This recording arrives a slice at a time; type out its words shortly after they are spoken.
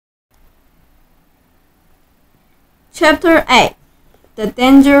Chapter 8. The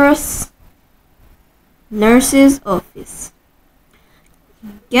Dangerous Nurse's Office.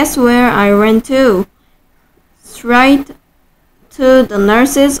 Guess where I ran to? Straight to the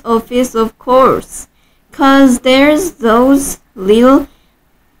nurse's office, of course, 'cause there's those little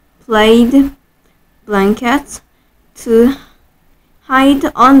plaid blankets to hide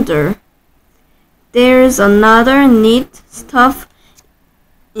under. There's another neat stuff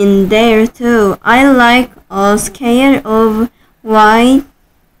in there too. I like a scared of why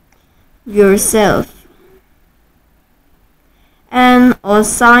yourself. And a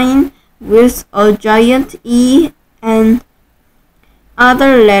sign with a giant E and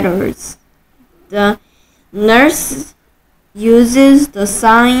other letters. The nurse uses the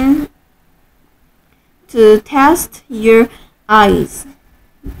sign to test your eyes.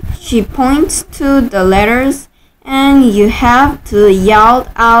 She points to the letters and you have to yell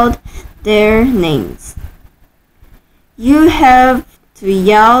out their names. You have to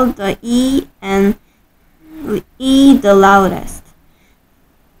yell the E and E the loudest.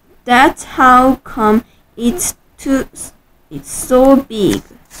 That's how come it's so big.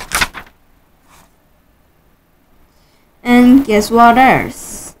 And guess what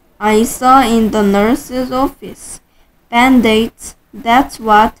else I saw in the nurse's office? Band-aids. That's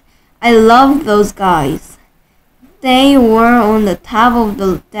what. I love those guys. They were on the top of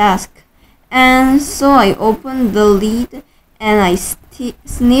the desk, and so I opened the lid and I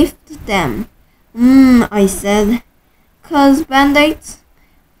sniffed them. I said, 'cause Band-aids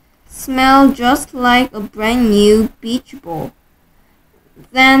smell just like a brand new beach ball.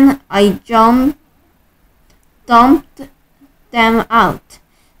 Then I dumped them out.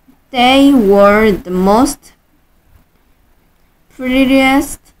 They were the most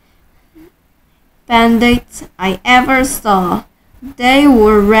prettiest Band-aids I ever saw. They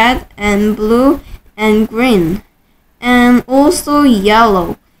were red and blue and green, and also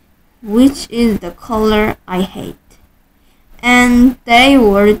yellow, which is the color I hate. And they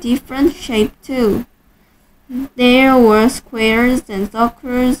were different shape too. There were squares and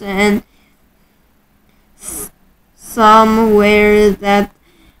circles, and some were that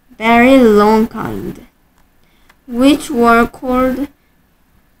very long kind, which were called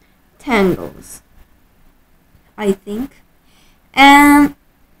tangles, I think. And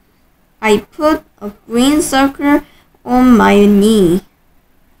I put a green circle on my knee.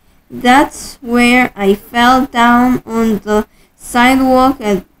 That's where I fell down on the sidewalk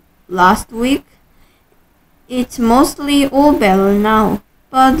last week. It's mostly all better now,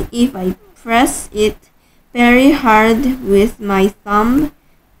 but if I press it very hard with my thumb,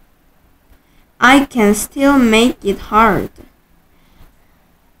 I can still make it hard.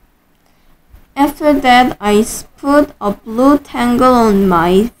 After that, I put a blue tangle on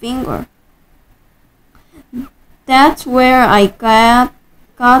my finger. That's where I got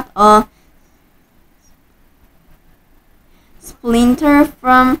a splinter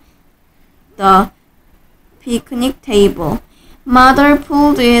from the picnic table. Mother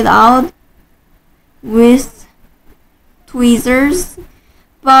pulled it out with tweezers,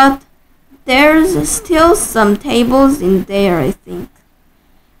 but there's still some tables in there, I think.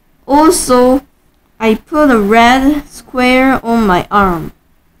 Also, I put a red square on my arm.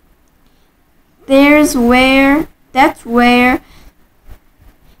 That's where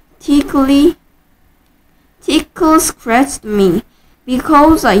Tickle scratched me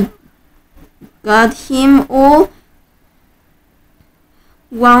because I got him all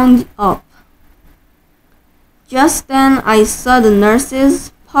wound up. Just then I saw the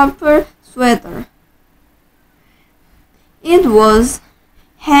nurse's purple sweater. It was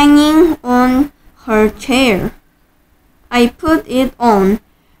hanging on her chair. I put it on.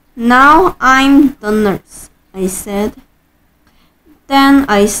 "Now I'm the nurse," I said. Then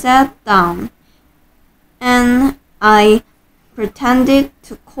I sat down and I pretended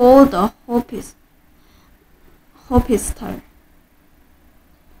to call the hospital.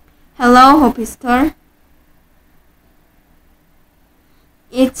 "Hello, hospital.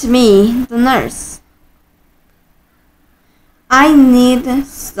 It's me, the nurse. I need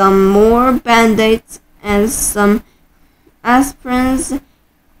some more Band-aids and some aspirins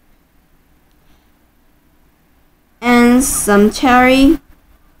and some cherry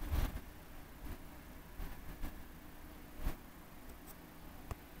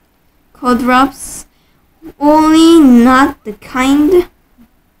cold drops, only not the kind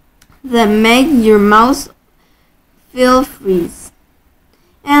that make your mouth feel freeze.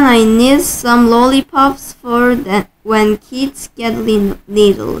 And I need some lollipops for that when kids get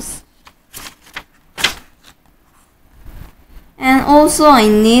needles. And also I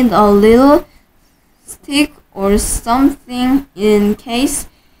need a little stick or something in case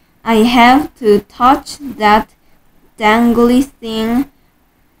I have to touch that dangly thing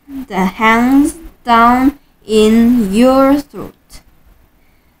that hangs down in your throat.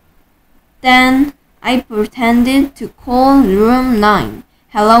 Then I pretended to call room 9.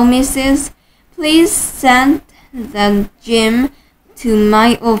 Hello, Mrs. Please send that Jim to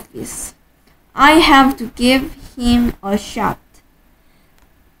my office. I have to give him a shot.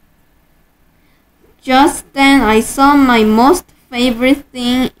 Just then I saw my most favorite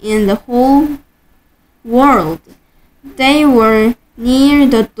thing in the whole world. They were near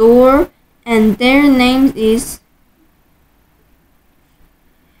the door, and their name is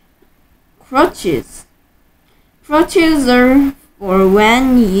crutches. Crutches are for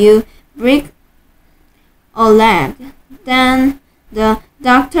when you break a leg. Then the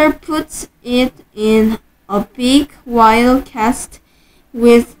doctor puts it in a big wire cast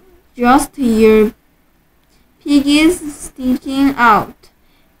with just your piggies sticking out,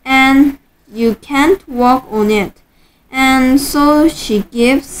 and you can't walk on it. And so she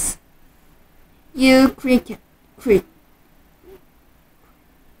gives you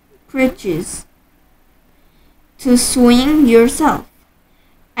crutches to swing yourself.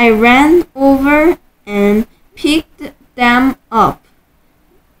 I ran over and picked them up.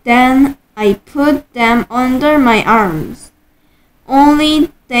 Then I put them under my arms.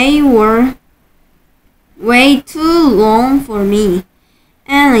 Only they were way too long for me,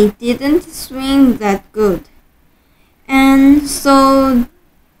 and I didn't swing that good. And so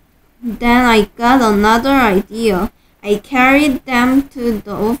then I got another idea. I carried them to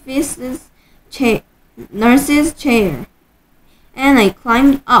the nurse's chair, and I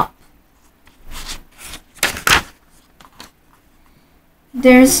climbed up.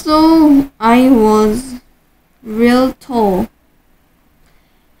 There, so I was real tall.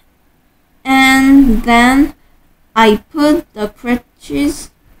 And then I put the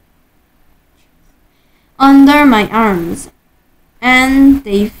crutches under my arms, and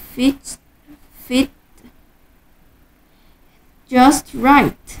they fit just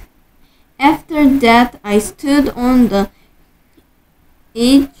right. After that, I stood on the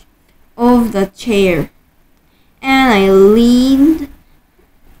edge of the chair, and I leaned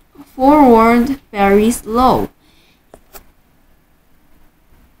forward very slow.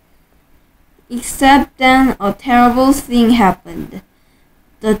 Except then a terrible thing happened.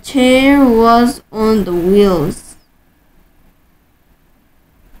 The chair was on the wheels,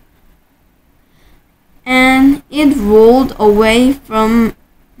 and it rolled away from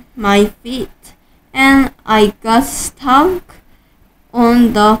my feet, and I got stuck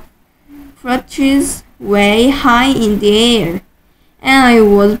on the crutches way high in the air, and I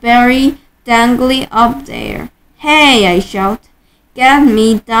was very dangly up there. Hey, I shouted. Get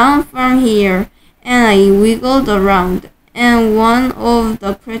me down from here, and I wiggled around, and one of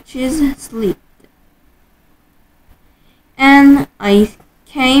the crutches slipped, and I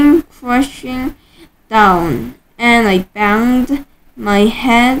came crashing down, and I banged my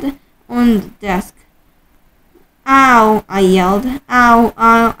head on the desk. Ow, I yelled. Ow,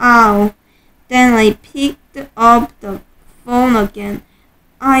 ow, ow. Then I picked up the phone again.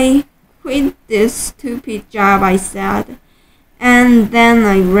 I quit this stupid job, I said. And then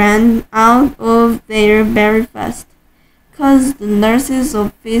I ran out of there very fast, 'cause the nurse's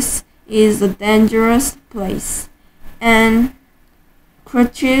office is a dangerous place, and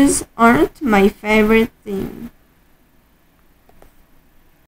crutches aren't my favorite thing.